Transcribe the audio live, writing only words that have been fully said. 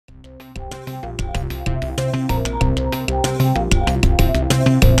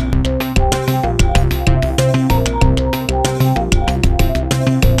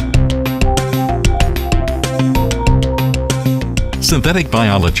Synthetic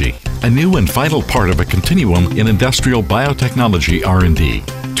biology, a new and vital part of a continuum in industrial biotechnology R&D.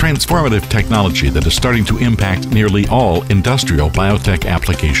 Transformative technology that is starting to impact nearly all industrial biotech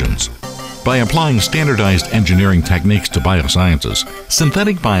applications. By applying standardized engineering techniques to biosciences,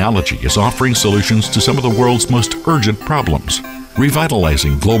 synthetic biology is offering solutions to some of the world's most urgent problems,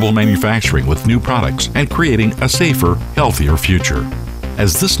 revitalizing global manufacturing with new products and creating a safer, healthier future.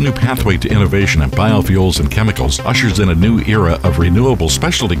 As this new pathway to innovation in biofuels and chemicals ushers in a new era of renewable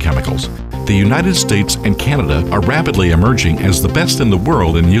specialty chemicals, the United States and Canada are rapidly emerging as the best in the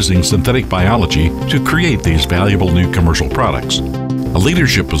world in using synthetic biology to create these valuable new commercial products, a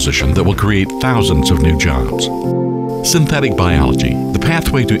leadership position that will create thousands of new jobs. Synthetic biology, the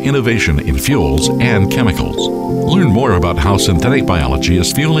pathway to innovation in fuels and chemicals. Learn more about how synthetic biology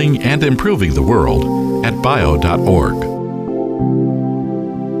is fueling and improving the world at bio.org.